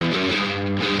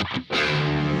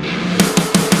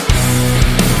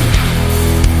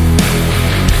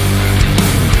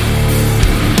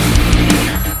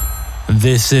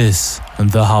This is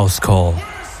The House Call.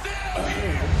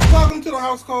 Welcome to the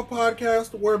House Call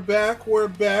podcast. We're back.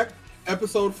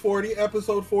 Episode 40.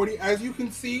 As you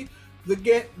can see,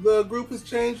 the group has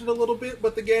changed a little bit,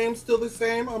 but the game's still the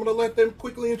same. I'm going to let them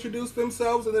quickly introduce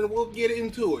themselves, and then we'll get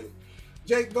into it.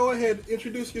 Jake, go ahead.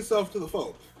 Introduce yourself to the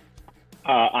folks.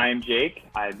 I'm Jake.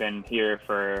 I've been here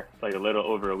for like a little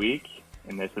over a week,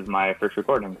 and this is my first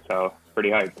recording, so pretty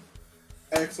hyped.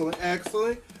 Excellent.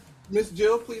 Miss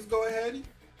Jill, please go ahead.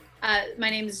 My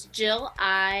name is Jill.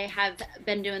 I have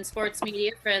been doing sports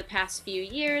media for the past few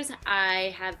years.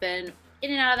 I have been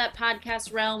in and out of that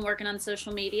podcast realm, working on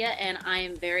social media, and I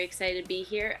am very excited to be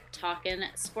here talking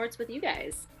sports with you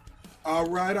guys. All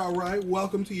right.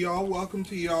 Welcome to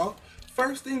y'all.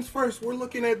 First things first, we're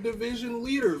looking at division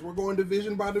leaders. We're going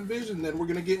division by division, then we're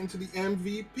going to get into the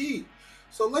MVP.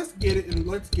 So let's get it and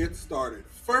let's get started.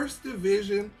 First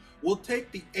division, we'll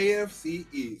take the AFC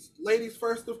East. Ladies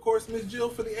first, of course. Ms. Jill,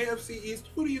 for the AFC East,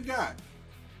 who do you got?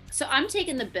 So I'm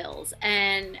taking the Bills,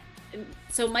 and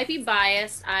so it might be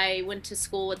biased. I went to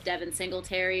school with Devin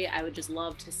Singletary. I would just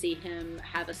love to see him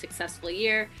have a successful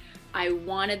year. I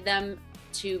wanted them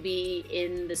to be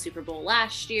in the Super Bowl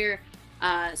last year.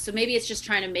 So maybe it's just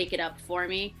trying to make it up for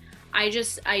me. I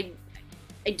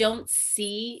don't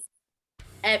see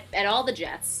at all the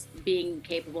Jets being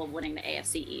capable of winning the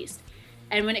AFC East.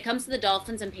 And when it comes to the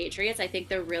Dolphins and Patriots, I think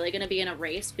they're really going to be in a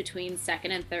race between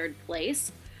second and third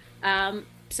place.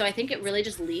 So I think it really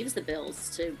just leaves the Bills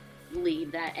to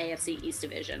lead that AFC East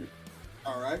division.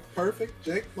 All right, perfect.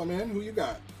 Jake, my man, who you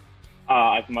got?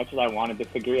 As much as I want to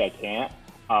disagree, I can't.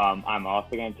 I'm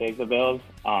also going to take the Bills.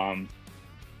 I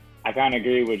kind of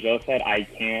agree with what Joe said. I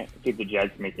can't see the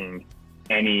Jets making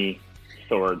any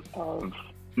sort of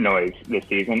noise this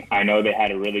season. I know they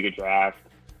had a really good draft.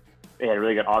 They had a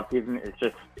really good offseason.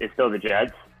 It's still the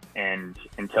Jets. And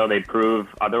until they prove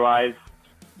otherwise,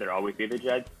 they'll always be the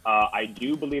Jets. I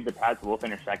do believe the Pats will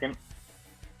finish second.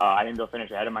 I think they'll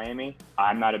finish ahead of Miami.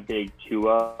 I'm not a big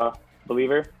Tua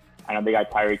believer. I know they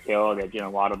got Tyreek Hill. They have Jalen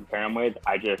Waddle to pair him with.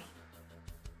 I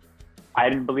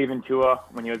didn't believe in Tua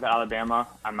when he was at Alabama.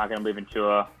 I'm not going to believe in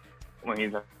Tua when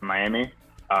he's at Miami.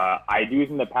 I do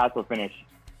think the Pats will finish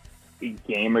a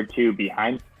game or two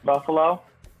behind Buffalo,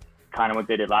 kind of what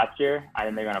they did last year. I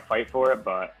think they're going to fight for it,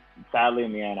 but sadly,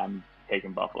 in the end, I'm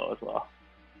taking Buffalo as well.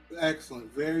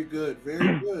 Excellent. Very good.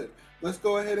 Let's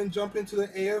go ahead and jump into the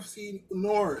AFC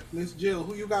North. Miss Jill,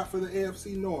 who you got for the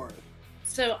AFC North?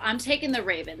 So I'm taking the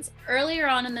Ravens. Earlier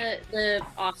on in the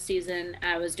offseason,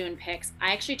 I was doing picks.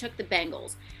 I actually took the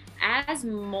Bengals. As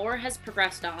more has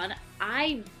progressed on,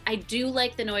 I do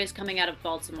like the noise coming out of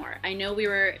Baltimore. I know we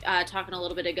were talking a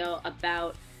little bit ago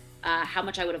about how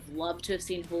much I would have loved to have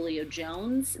seen Julio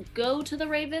Jones go to the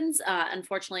Ravens.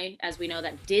 Unfortunately, as we know,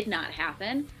 that did not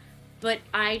happen. But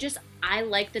I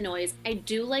like the noise. I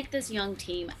do like this young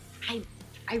team. I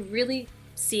really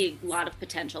see a lot of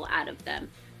potential out of them.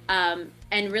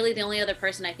 And really the only other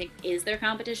person I think is their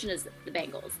competition is the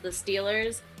Bengals. The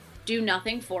Steelers do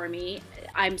nothing for me.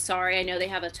 I'm sorry, I know they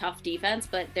have a tough defense,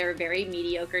 but they're a very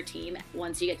mediocre team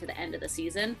once you get to the end of the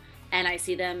season. And I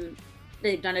see them,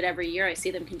 they've done it every year. I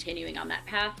see them continuing on that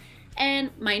path.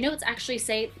 And my notes actually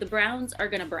say the Browns are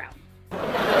going to brown. I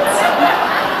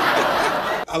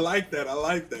like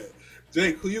that.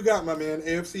 Jake, who you got, my man?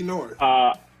 AFC North.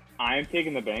 I'm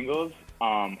taking the Bengals.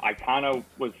 I kind of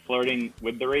was flirting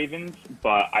with the Ravens,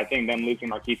 but I think them losing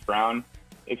Marquise Brown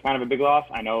is kind of a big loss.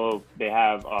 I know they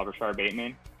have Rashard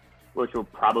Bateman, which will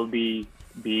probably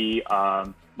be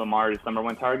Lamar's number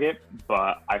one target,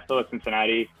 but I still like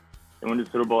Cincinnati. They won the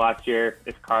Super Bowl last year.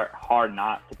 It's hard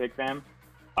not to pick them.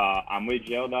 I'm with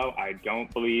Joe, though. I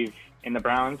don't believe in the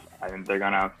Browns. I think they're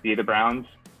going to be the Browns.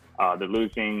 They're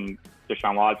losing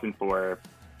Deshaun Watson for,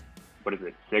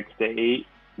 6 to 8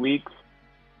 weeks.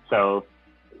 So,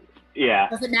 yeah.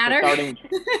 Does it matter?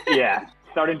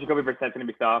 Starting Jacoby Brissett's going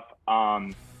to be tough.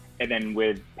 And then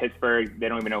with Pittsburgh, they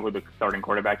don't even know who the starting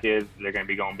quarterback is. They're going to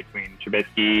be going between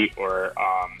Trubisky or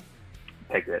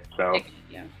Pickett. So,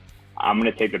 yeah. I'm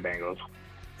going to take the Bengals.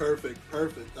 Perfect.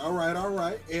 All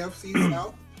right. AFC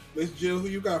South. Miss Jill, who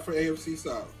you got for AFC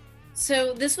South?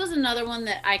 So this was another one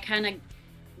that I kind of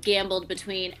gambled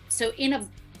between. So in a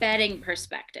betting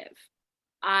perspective,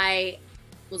 I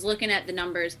was looking at the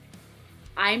numbers.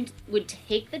 I would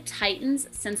take the Titans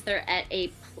since they're at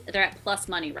plus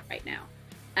money right now.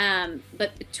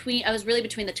 But I was really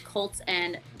between the Colts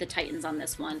and the Titans on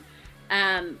this one.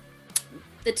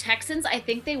 The Texans, I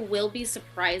think they will be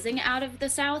surprising out of the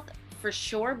South for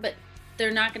sure, but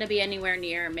they're not going to be anywhere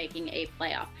near making a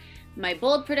playoff. My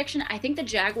bold prediction, I think the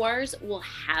Jaguars will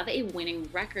have a winning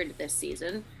record this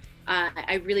season.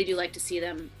 I really do like to see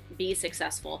them be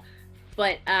successful.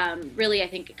 But really, I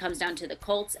think it comes down to the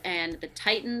Colts and the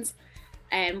Titans.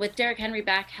 And with Derrick Henry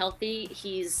back healthy,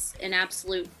 he's an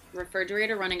absolute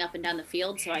refrigerator running up and down the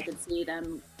field. So I could see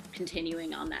them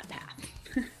continuing on that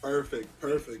path.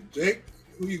 Perfect. Jake,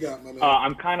 who you got, my man?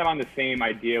 I'm kind of on the same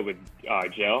idea with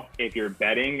Jill. If you're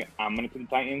betting, I'm going to take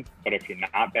the Titans. But if you're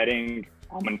not betting,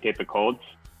 I'm going to take the Colts.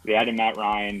 They added Matt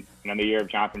Ryan, another year of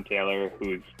Jonathan Taylor,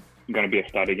 who's going to be a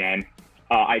stud again.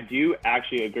 I do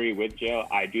actually agree with Jill.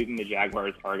 I do think the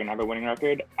Jaguars are going to have a winning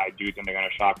record. I do think they're going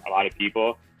to shock a lot of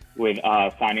people with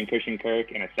signing Christian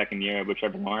Kirk in a second year with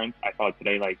Trevor Lawrence. I saw it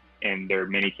today, like in their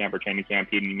mini camp or training camp,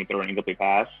 he didn't even throw an incomplete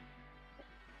pass.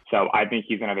 So I think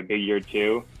he's going to have a big year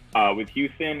too. With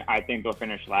Houston, I think they'll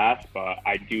finish last, but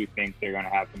I do think they're going to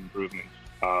have some improvements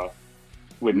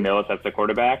with Mills as the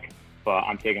quarterback. But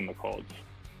I'm taking the Colts.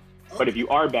 Okay. But if you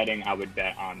are betting, I would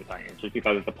bet on the Titans just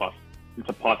because it's a plus. It's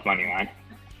a plus money line.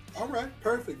 All right,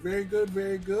 perfect. Very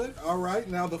good. All right,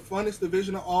 now the funnest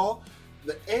division of all,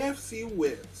 the AFC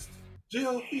West.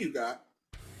 Jill, who you got?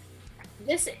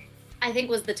 This, I think,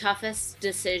 was the toughest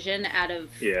decision out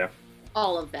of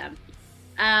all of them.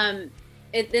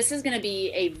 This is going to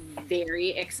be a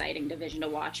very exciting division to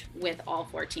watch with all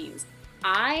 4 teams.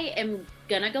 I am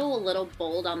going to go a little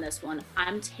bold on this one.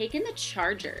 I'm taking the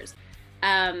Chargers.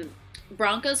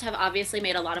 Broncos have obviously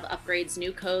made a lot of upgrades,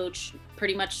 new coach,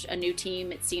 pretty much a new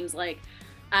team, it seems like.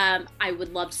 I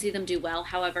would love to see them do well.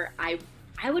 However, I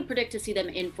would predict to see them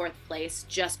in 4th place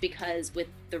just because with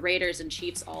the Raiders and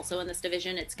Chiefs also in this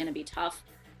division, it's going to be tough.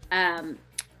 And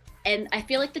I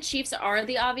feel like the Chiefs are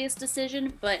the obvious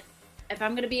decision, but if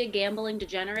I'm going to be a gambling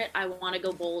degenerate, I want to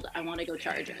go bold. I want to go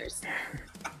Chargers.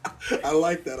 I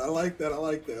like that.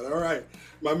 All right.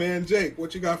 My man, Jake,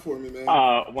 what you got for me, man?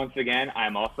 Once again,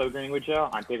 I'm also agreeing with Joe.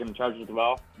 I'm taking the Chargers as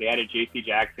well. They added J.C.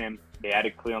 Jackson. They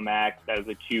added Khalil Mack. Those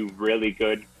are 2 really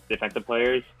good defensive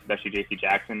players, especially J.C.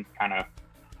 Jackson. Kind of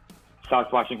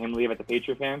sucks watching him leave at the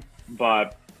Patriot fan.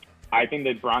 But I think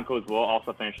the Broncos will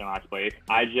also finish in last place.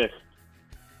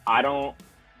 I don't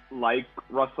like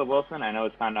Russell Wilson. I know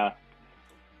it's kind of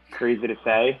crazy to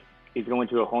say. He's going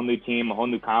to a whole new team, a whole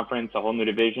new conference, a whole new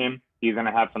division. He's going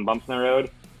to have some bumps in the road.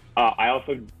 I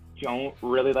also don't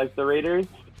really like the Raiders.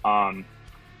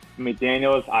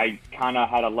 McDaniels, I kind of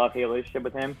had a love-hate relationship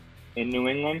with him in New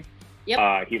England.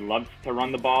 Yep. He loves to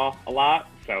run the ball a lot,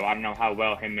 so I don't know how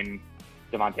well him and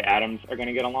Devontae Adams are going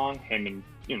to get along. Him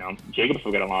and, Jacobs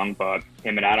will get along, but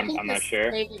him and Adams, I'm not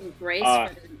sure. Saving grace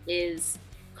for them is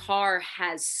Carr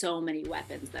has so many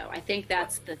weapons, though. I think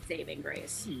that's the saving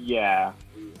grace. Yeah.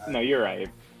 No, you're right.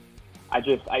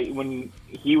 When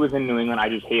he was in New England, I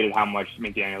just hated how much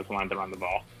McDaniels wanted to run the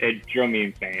ball. It drove me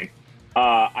insane.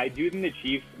 I do think the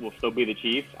Chiefs will still be the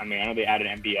Chiefs. I mean, I know they added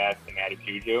MBS and they added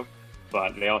Juju,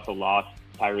 but they also lost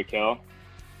Tyreek Hill.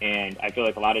 And I feel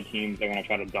like a lot of teams are going to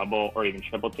try to double or even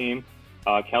triple team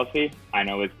Kelsey. I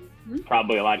know it's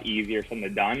probably a lot easier said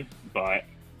than done, but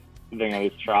they're going to at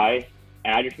least try.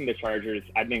 And I just think the Chargers,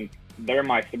 I think they're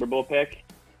my Super Bowl pick.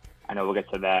 I know we'll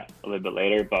get to that a little bit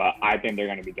later, but I think they're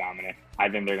going to be dominant.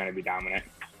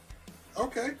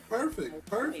 Okay, perfect.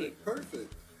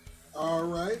 All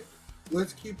right,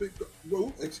 let's keep it.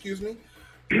 Whoa, excuse me.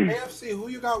 AFC, who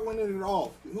you got winning it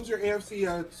all? Who's your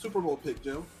AFC Super Bowl pick,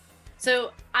 Joe?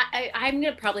 So I'm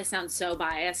going to probably sound so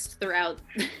biased throughout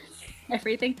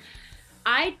everything.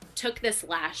 I took this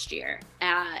last year.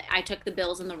 I took the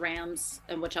Bills and the Rams,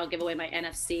 which I'll give away my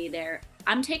NFC there.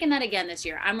 I'm taking that again this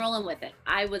year. I'm rolling with it.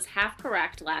 I was half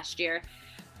correct last year,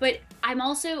 but I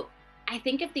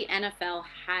think if the NFL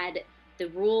had the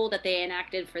rule that they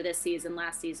enacted for this season,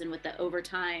 last season with the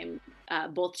overtime,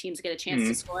 both teams get a chance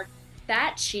to score,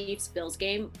 that Chiefs-Bills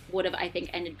game would have, I think,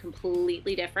 ended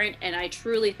completely different, and I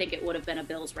truly think it would have been a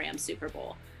Bills-Rams Super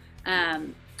Bowl.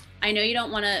 I know you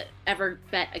don't want to ever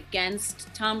bet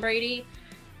against Tom Brady,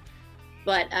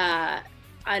 but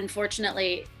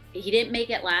unfortunately, he didn't make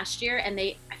it last year, and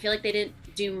I feel like they didn't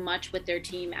do much with their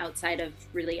team outside of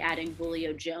really adding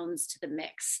Julio Jones to the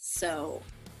mix. So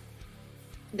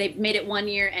they've made it 1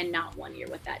 year and not 1 year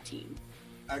with that team.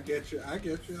 I get you.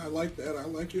 I like that. I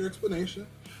like your explanation.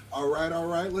 All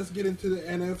right. Let's get into the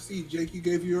NFC. Jake, you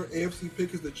gave your AFC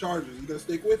pick as the Chargers. You gonna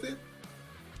stick with it?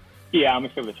 Yeah, I'm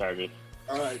gonna stick with the Chargers.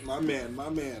 All right, my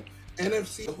man.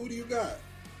 NFC, who do you got?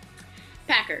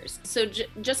 Packers. So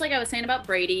just like I was saying about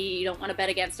Brady, you don't want to bet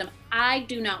against him. I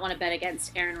do not want to bet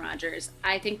against Aaron Rodgers.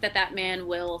 I think that man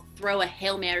will throw a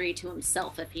Hail Mary to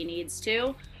himself if he needs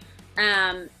to.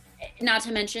 Not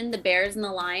to mention the Bears and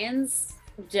the Lions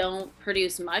don't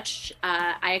produce much.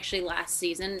 I actually last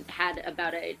season had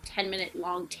about a 10-minute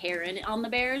long tear-in on the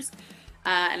Bears.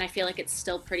 and I feel like it's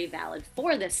still pretty valid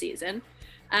for this season.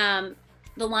 The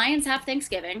Lions have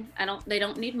Thanksgiving. They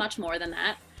don't need much more than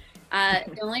that.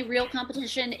 The only real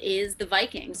competition is the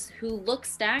Vikings, who look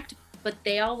stacked, but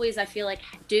they always, I feel like,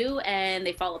 do, and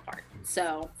they fall apart.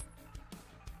 So.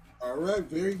 All right,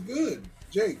 very good.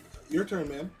 Jake, your turn,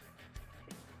 man.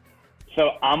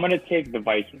 So I'm going to take the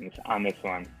Vikings on this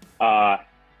one. I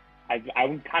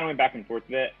kind of went back and forth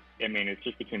with it. I mean, it's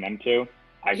just between them two.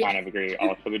 I kind of agree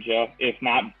also with Joe. If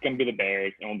not, it's going to be the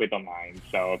Bears. It won't be the Lions.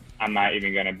 So I'm not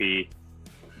even going to be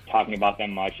talking about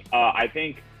them much. I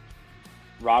think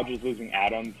Rodgers losing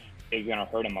Adams is going to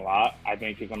hurt him a lot. I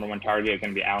think his number one target is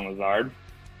going to be Alan Lazard.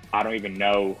 I don't even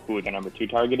know who the number two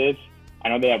target is. I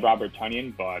know they have Robert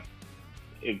Tonyan, but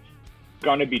it's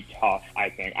going to be tough, I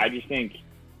think. I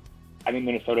think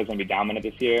Minnesota's going to be dominant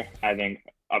this year. I think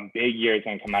a big year is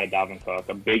going to come out of Dalvin Cook.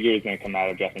 A big year is going to come out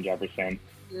of Justin Jefferson.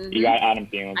 Mm-hmm. You got Adam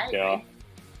Thielen still.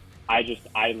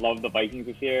 I love the Vikings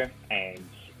this year, and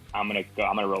I'm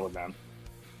gonna roll with them.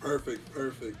 Perfect.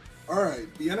 All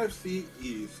right, the NFC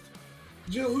East.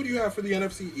 Jill, who do you have for the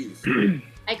NFC East?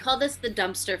 I call this the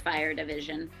dumpster fire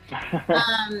division.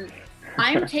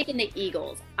 I'm taking the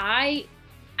Eagles. I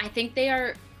think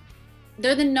they're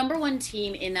the number one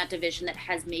team in that division that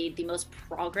has made the most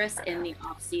progress in the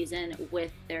offseason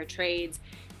with their trades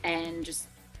and just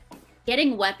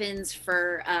getting weapons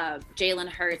for Jalen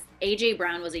Hurts. A.J.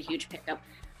 Brown was a huge pickup.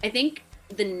 I think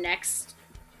the next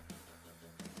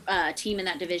team in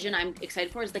that division I'm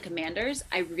excited for is the Commanders.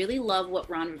 I really love what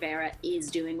Ron Rivera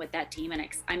is doing with that team, and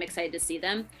I'm excited to see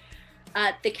them.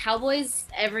 The Cowboys,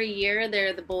 every year,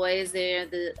 they're the boys, they're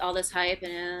all this hype,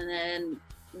 and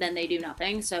then they do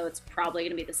nothing, so it's probably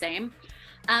going to be the same.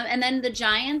 And then the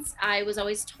Giants, I was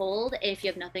always told, if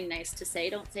you have nothing nice to say,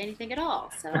 don't say anything at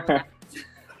all. So.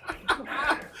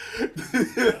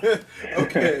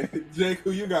 Okay, Jake,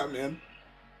 who you got, man?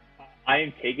 I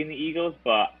am taking the Eagles,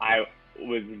 but I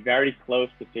was very close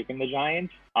to picking the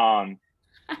Giants.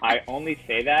 I only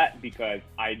say that because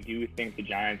I do think the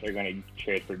Giants are going to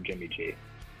trade for Jimmy G.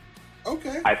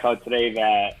 Okay. I saw today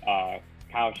that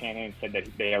Kyle Shanahan said that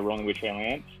they are rolling with Trey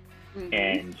Lance,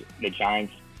 and the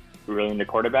Giants ruling the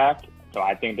quarterback. So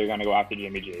I think they're going to go after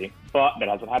Jimmy G, but that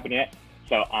hasn't happened yet.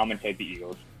 So I'm going to take the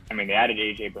Eagles. I mean, they added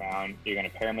A.J. Brown. You're going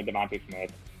to pair him with Devontae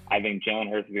Smith. I think Jalen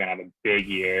Hurts is going to have a big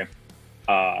year.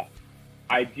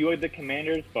 I do like the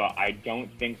Commanders, but I don't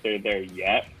think they're there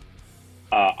yet.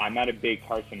 I'm not a big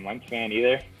Carson Wentz fan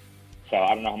either, so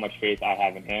I don't know how much faith I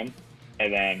have in him.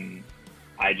 And then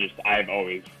I've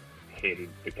always hated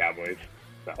the Cowboys.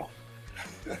 So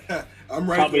I'm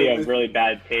right probably there a really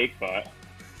bad take, but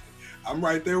I'm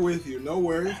right there with you. No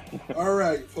worries. All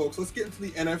right, folks, let's get into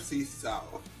the NFC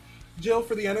South. Jill,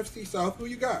 for the NFC South, who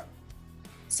you got?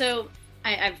 So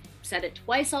I've said it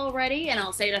twice already, and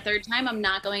I'll say it a third time. I'm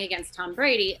not going against Tom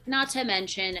Brady, not to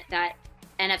mention that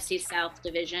NFC South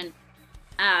division.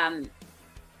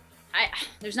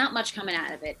 There's not much coming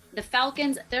out of it. The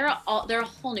Falcons, they're a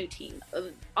whole new team,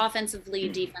 offensively,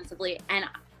 defensively, and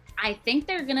I think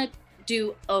they're gonna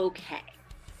do okay.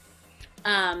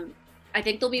 I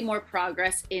think there'll be more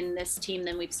progress in this team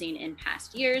than we've seen in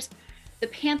past years. The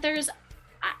Panthers,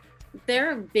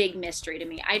 they're a big mystery to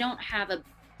me. I don't have a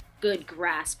good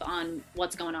grasp on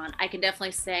what's going on. I can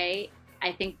definitely say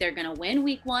I think they're going to win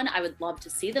week 1. I would love to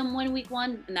see them win week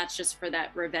 1, and that's just for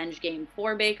that revenge game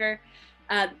for Baker.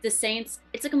 The Saints,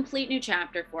 it's a complete new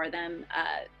chapter for them.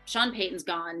 Sean Payton's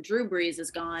gone. Drew Brees is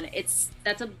gone.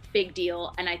 That's a big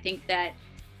deal, and I think that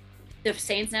the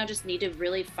Saints now just need to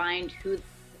really find who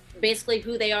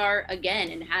they are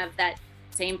again and have that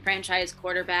same franchise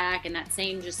quarterback and that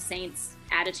same just Saints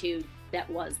attitude that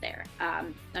was there.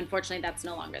 Unfortunately, that's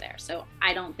no longer there. So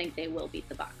I don't think they will beat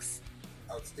the Bucs.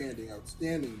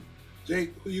 Outstanding.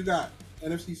 Jake, who you got?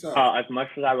 NFC South. As much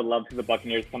as I would love to the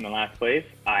Buccaneers come in last place,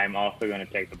 I'm also going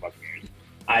to take the Buccaneers.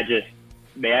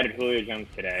 They added Julio Jones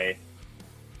today.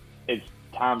 It's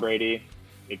Tom Brady.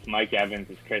 It's Mike Evans.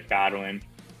 It's Chris Godwin.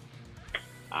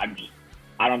 I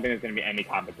don't think there's going to be any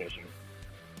competition.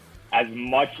 As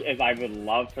much as I would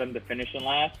love for them to finish in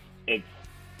last, it's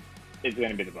going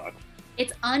to be the Bucs.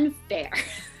 It's unfair.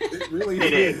 It really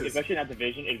It is. is. Especially in that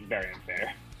division, it's very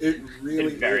unfair. It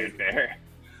really It's very is. unfair.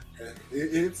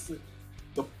 It's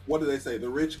what do they say? The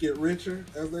rich get richer,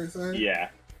 as they say? Yeah.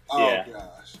 Oh, Yeah.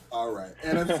 gosh. All right.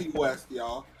 NFC West,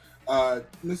 y'all.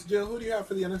 Miss Jill, who do you have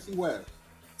for the NFC West?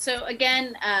 So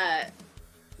again,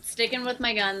 sticking with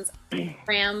my guns,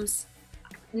 Rams,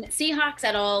 Seahawks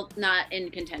at all not in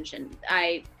contention.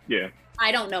 I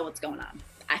don't know what's going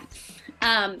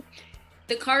on.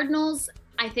 The Cardinals,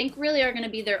 I think, really are going to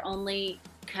be their only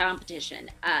competition.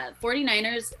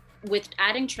 49ers, with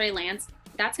adding Trey Lance,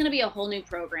 that's going to be a whole new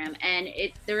program. And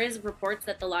there is reports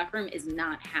that the locker room is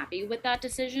not happy with that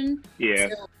decision. Yeah.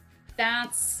 So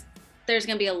there's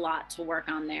going to be a lot to work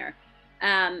on there.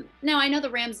 Now, I know the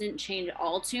Rams didn't change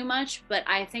all too much, but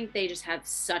I think they just have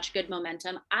such good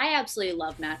momentum. I absolutely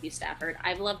love Matthew Stafford.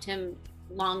 I've loved him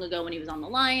long ago when he was on the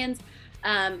Lions.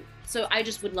 So I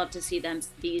just would love to see them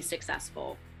be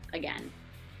successful again.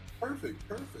 Perfect.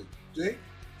 Jake?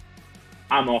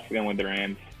 I'm also going with the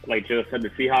Rams. Like Joe said,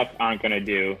 the Seahawks aren't going to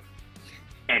do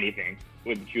anything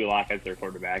with Drew Lock as their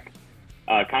quarterback.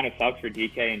 Kind of sucks for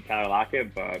DK and Tyler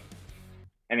Lockett,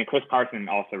 and then Chris Carson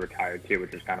also retired too,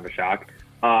 which is kind of a shock.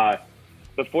 The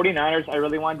 49ers I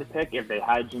really wanted to pick if they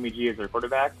had Jimmy G as their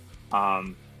quarterback.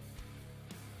 I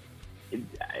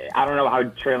don't know how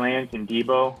Trey Lance and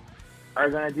Debo are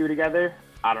going to do together.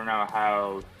 I don't know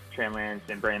how Trey Lance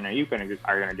and Brandon Ayuk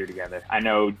are going to do together. I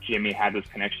know Jimmy had those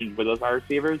connections with those wide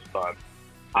receivers, but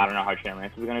I don't know how Trey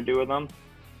Lance is going to do with them.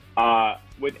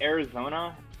 With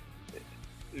Arizona,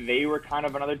 they were kind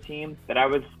of another team that I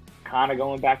was kind of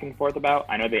going back and forth about.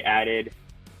 I know they added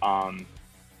Marquise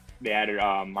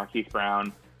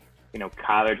Brown.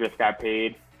 Kyler just got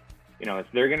paid.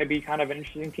 They're going to be kind of an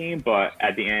interesting team, but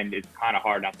at the end, it's kind of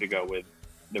hard not to go with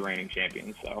the reigning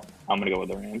champions. So I'm going to go with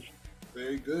the Rams.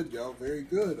 Very good, y'all. Very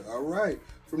good. All right.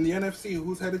 From the NFC,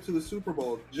 who's headed to the Super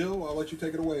Bowl? Jill, I'll let you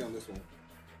take it away on this one.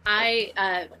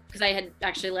 Because I had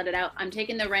actually let it out, I'm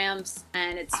taking the Rams,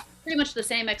 and it's pretty much the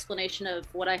same explanation of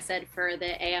what I said for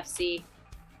the AFC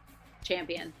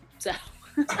champion. So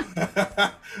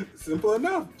simple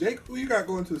enough. Jake, who you got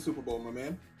going to the Super Bowl, my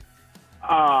man?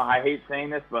 I hate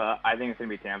saying this, but I think it's going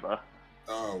to be Tampa.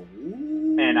 Oh.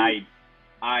 And I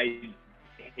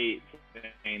hate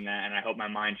saying that, and I hope my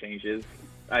mind changes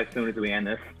as soon as we end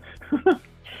this.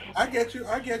 I get you.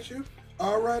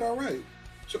 All right.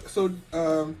 So,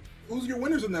 who's your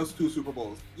winners in those two Super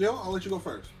Bowls? Jill, I'll let you go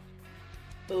first.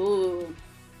 Ooh.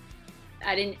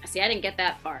 I didn't get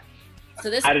that far. So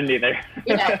this I didn't either.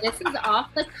 Yeah, this is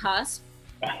off the cusp.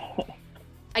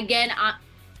 Again,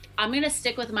 I'm going to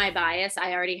stick with my bias.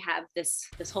 I already have this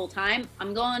whole time.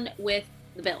 I'm going with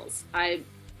the Bills. I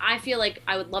feel like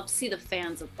I would love to see the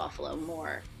fans of Buffalo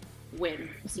more win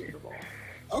the Super Bowl.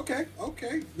 Okay.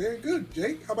 Very good.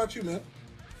 Jake, how about you, man?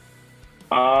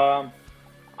 I'm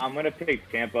going to pick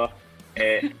Tampa.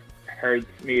 It hurts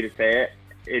me to say it.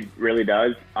 It really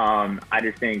does. I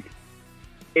just think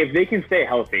if they can stay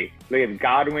healthy, like if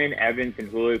Godwin, Evans, and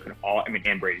Julio can all,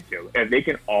 and Brady too, if they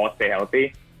can all stay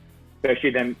healthy, especially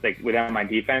them, like without my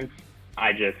defense,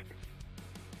 it's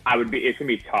going to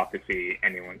be tough to see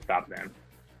anyone stop them.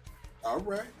 All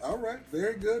right.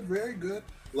 Very good.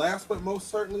 Last but most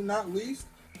certainly not least,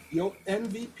 your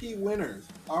MVP winners.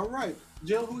 All right.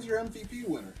 Jill, who's your MVP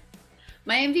winner?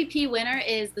 My MVP winner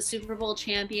is the Super Bowl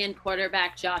champion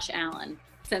quarterback Josh Allen.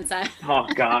 Oh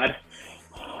God.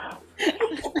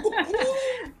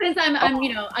 Since I'm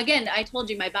again, I told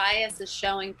you my bias is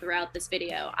showing throughout this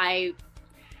video. I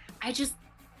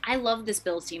love this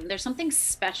Bills team. There's something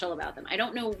special about them. I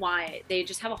don't know why. They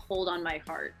just have a hold on my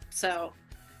heart. So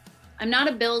I'm not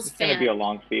a Bills fan. It's going to be a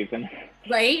long season.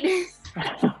 Right?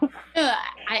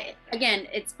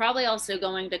 It's probably also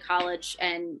going to college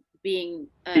and being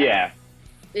a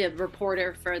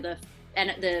reporter for the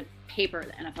paper,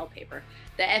 the NFL paper,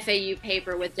 the FAU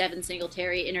paper with Devin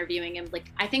Singletary interviewing him.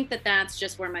 Like, I think that's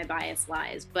just where my bias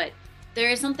lies. But there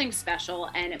is something special,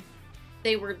 and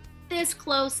they were this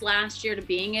close last year to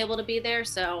being able to be there,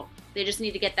 so they just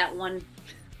need to get that one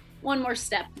more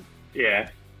step. Yeah.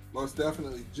 Most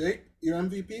definitely. Jake, your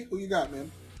MVP? Who you got, man?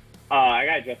 I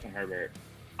got Justin Herbert.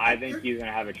 I think he's going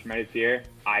to have a tremendous year.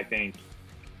 I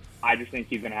just think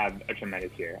he's going to have a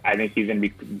tremendous year. I think he's going to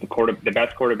be the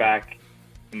best quarterback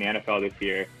in the NFL this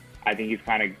year. I think he's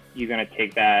going to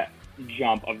take that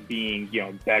jump of being,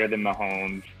 better than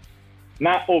Mahomes.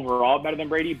 Not overall better than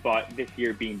Brady, but this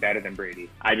year being better than Brady.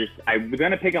 I was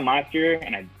going to pick him last year,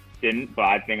 and I didn't, but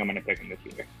I think I'm going to pick him this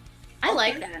year. I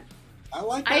like that. I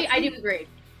like that. I do agree.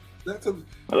 That's a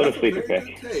little very sleeper good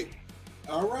pick. take.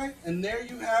 All right, and there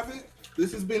you have it.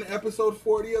 This has been episode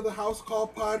 40 of the House Call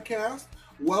Podcast.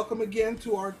 Welcome again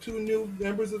to our two new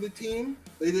members of the team.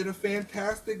 They did a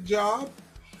fantastic job.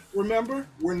 Remember,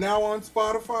 we're now on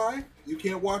Spotify. You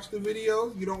can't watch the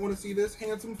videos. You don't want to see this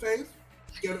handsome face.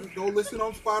 Go listen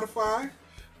on Spotify.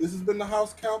 This has been the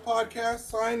House Call Podcast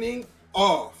signing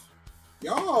off.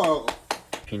 Y'all.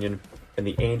 Opinion, and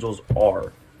the Angels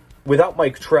are. Without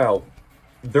Mike Trout,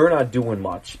 they're not doing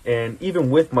much. And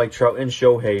even with Mike Trout and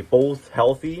Shohei both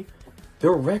healthy,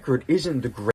 their record isn't the greatest.